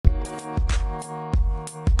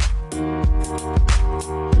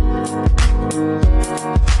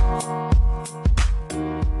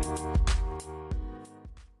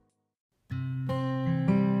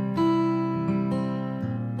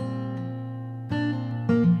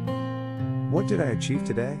What did I achieve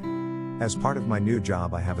today? As part of my new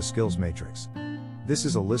job, I have a skills matrix. This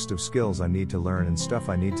is a list of skills I need to learn and stuff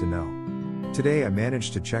I need to know. Today I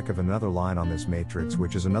managed to check of another line on this matrix,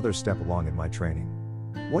 which is another step along in my training.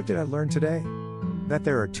 What did I learn today? That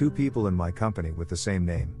there are 2 people in my company with the same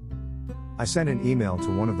name. I sent an email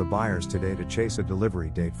to one of the buyers today to chase a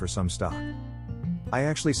delivery date for some stock. I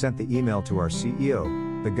actually sent the email to our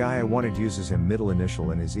CEO. The guy I wanted uses his middle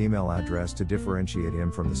initial in his email address to differentiate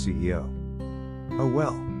him from the CEO. Oh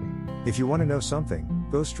well. If you want to know something,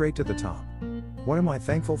 go straight to the top. What am I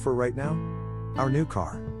thankful for right now? Our new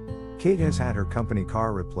car. Kate has had her company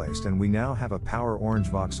car replaced and we now have a power orange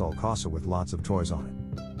Vauxhall Corsa with lots of toys on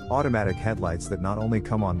it. Automatic headlights that not only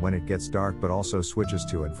come on when it gets dark but also switches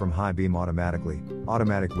to it from high beam automatically,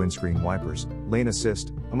 automatic windscreen wipers, lane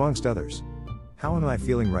assist, amongst others. How am I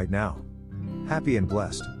feeling right now? Happy and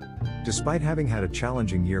blessed. Despite having had a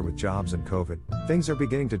challenging year with jobs and COVID, things are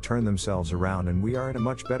beginning to turn themselves around and we are in a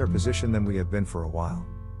much better position than we have been for a while.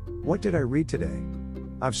 What did I read today?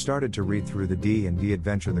 I've started to read through the D&D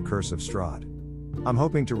adventure The Curse of Strahd. I'm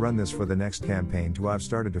hoping to run this for the next campaign too. I've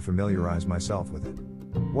started to familiarize myself with it.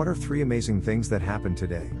 What are 3 amazing things that happened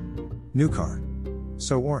today? New car.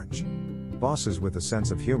 So orange. Bosses with a sense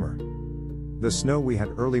of humor. The snow we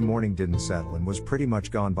had early morning didn't settle and was pretty much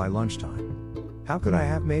gone by lunchtime. How could I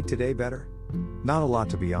have made today better? Not a lot,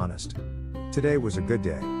 to be honest. Today was a good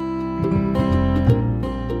day.